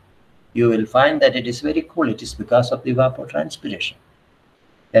sun, you will find that it is very cool. It is because of the evapotranspiration.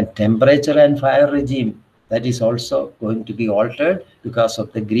 Then temperature and fire regime, that is also going to be altered because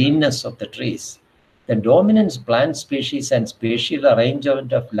of the greenness of the trees. The dominant plant species and spatial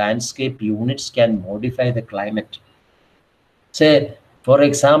arrangement of landscape units can modify the climate. Say, for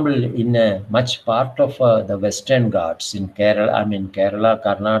example, in much part of the Western Ghats in Kerala,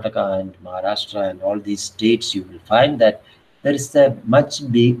 Karnataka, and Maharashtra, and all these states, you will find that there is a much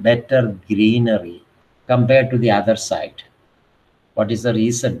better greenery compared to the other side. What is the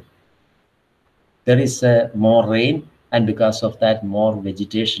reason? There is more rain, and because of that, more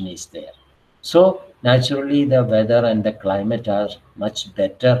vegetation is there. So Naturally, the weather and the climate are much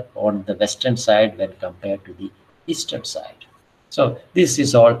better on the western side when compared to the eastern side. So this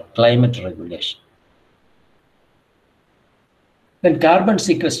is all climate regulation. Then carbon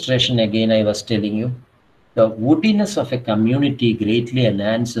sequestration, again, I was telling you, the woodiness of a community greatly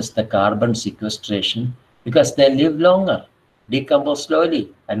enhances the carbon sequestration because they live longer, decompose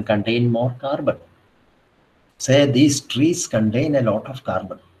slowly, and contain more carbon. Say these trees contain a lot of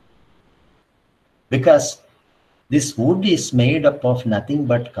carbon because this wood is made up of nothing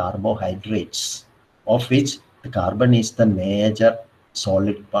but carbohydrates, of which the carbon is the major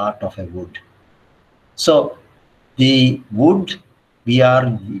solid part of a wood. So the wood, we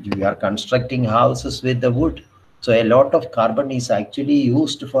are constructing houses with the wood. So a lot of carbon is actually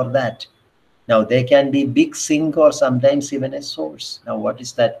used for that. Now they can be big sink or sometimes even a source. Now what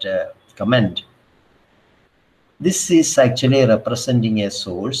is that comment? This is actually representing a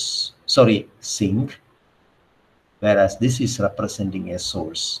source, sorry, sink, whereas this is representing a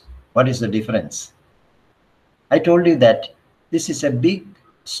source. What is the difference? I told you that this is a big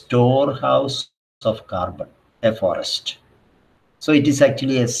storehouse of carbon, a forest. So it is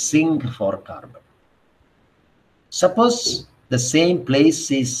actually a sink for carbon. Suppose the same place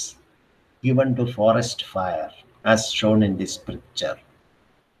is given to forest fire as shown in this picture.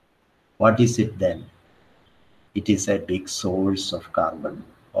 What is it then? It is a big source of carbon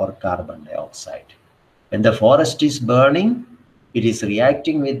or carbon dioxide. When the forest is burning, it is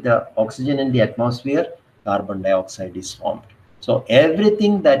reacting with the oxygen in the atmosphere, carbon dioxide is formed. So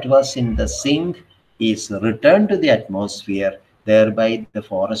everything that was in the sink is returned to the atmosphere, thereby the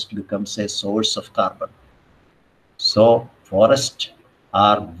forest becomes a source of carbon. So forests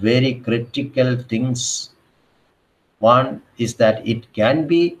are very critical things. One is that it can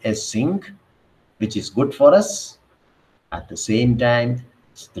be a sink, which is good for us. At the same time,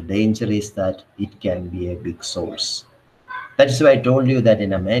 the danger is that it can be a big source. That is why I told you that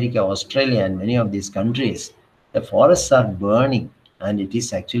in America, Australia, and many of these countries, the forests are burning and it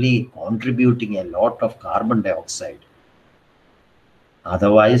is actually contributing a lot of carbon dioxide.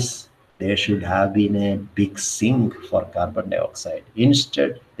 Otherwise, there should have been a big sink for carbon dioxide.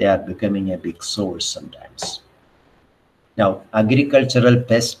 Instead, they are becoming a big source sometimes. Now, agricultural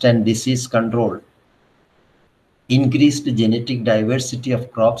pest and disease control. Increased genetic diversity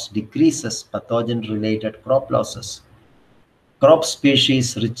of crops decreases pathogen-related crop losses. Crop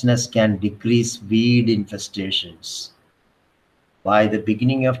species richness can decrease weed infestations. By the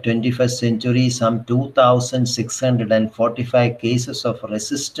beginning of 21st century, some 2,645 cases of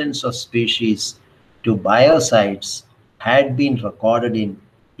resistance of species to biocides had been recorded in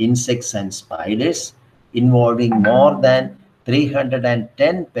insects and spiders, involving more than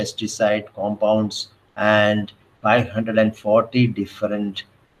 310 pesticide compounds and 540 different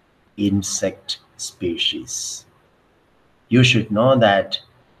insect species. You should know that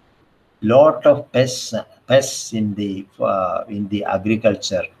lot of pests in the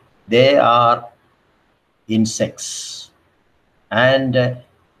agriculture, they are insects, and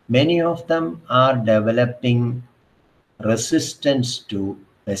many of them are developing resistance to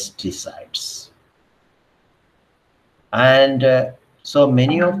pesticides, and so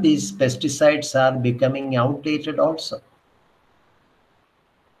many of these pesticides are becoming outdated also.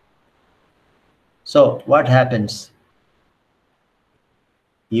 So what happens?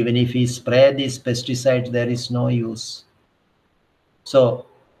 Even if we spray these pesticides, there is no use. So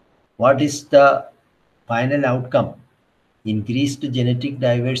what is the final outcome? Increased genetic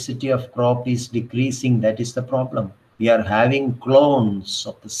diversity of crop is decreasing. That is the problem. We are having clones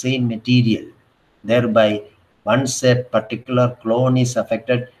of the same material. Thereby, once a particular clone is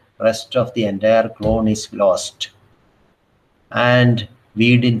affected, rest of the entire clone is lost. And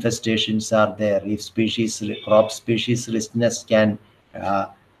weed infestations are there. If crop species richness can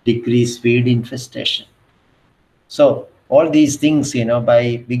decrease weed infestation. So all these things,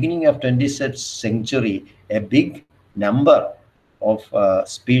 by beginning of 20th century, a big number of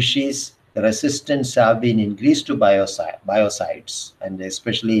species resistance have been increased to biocides, and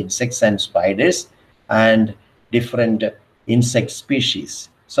especially insects and spiders and different insect species.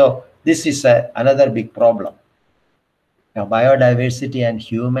 So this is another big problem. Now, biodiversity and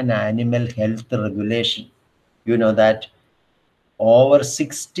human animal health regulation. You know that over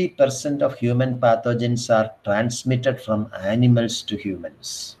 60% of human pathogens are transmitted from animals to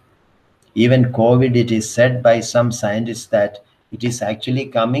humans. Even COVID, it is said by some scientists that it is actually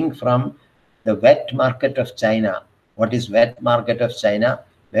coming from the wet market of China. What is wet market of China?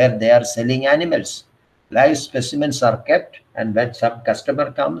 Where they are selling animals. Live specimens are kept, and when some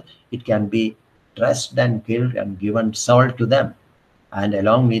customer comes, it can be dressed and killed and given sold to them. And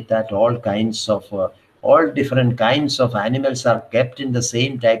along with that, all different kinds of animals are kept in the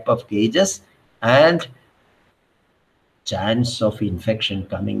same type of cages, and chance of infection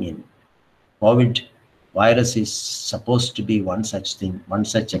coming in. COVID virus is supposed to be one such thing, one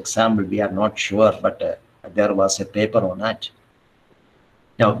such example. We are not sure, but there was a paper on that.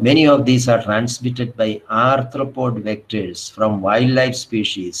 Now, many of these are transmitted by arthropod vectors from wildlife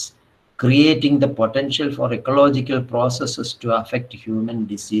species, creating the potential for ecological processes to affect human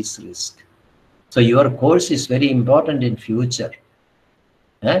disease risk. So your course is very important in future.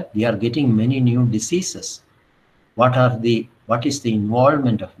 We are getting many new diseases. What is the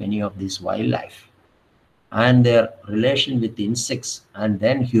involvement of many of these wildlife and their relation with insects and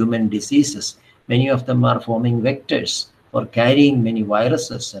then human diseases? Many of them are forming vectors for carrying many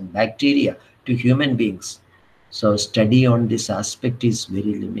viruses and bacteria to human beings. So study on this aspect is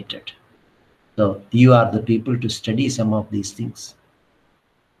very limited. So you are the people to study some of these things.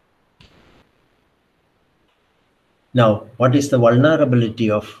 Now, what is the vulnerability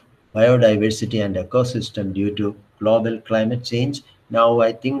of biodiversity and ecosystem due to global climate change? Now,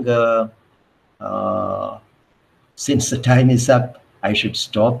 I think uh, since the time is up, I should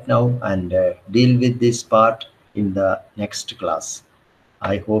stop now and deal with this part in the next class.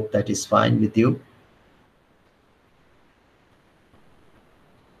 I hope that is fine with you.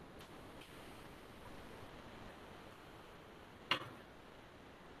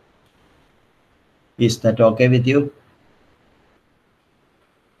 Is that okay with you?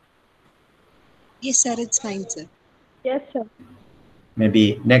 Yes, sir, it's fine, sir. Yes, sir.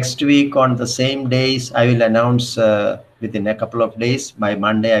 Maybe next week on the same days, I will announce within a couple of days. By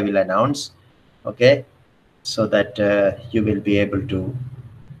Monday, I will announce. Okay, so that you will be able to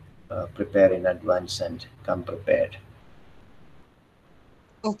prepare in advance and come prepared.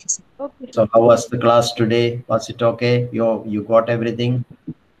 Okay, sir. Okay, sir. So how was the class today? Was it okay? You got everything?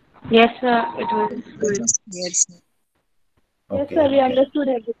 Yes, sir. It was It good. was clear, sir. Yes, Okay, sir. We okay, understood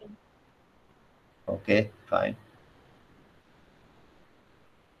everything. okay, fine.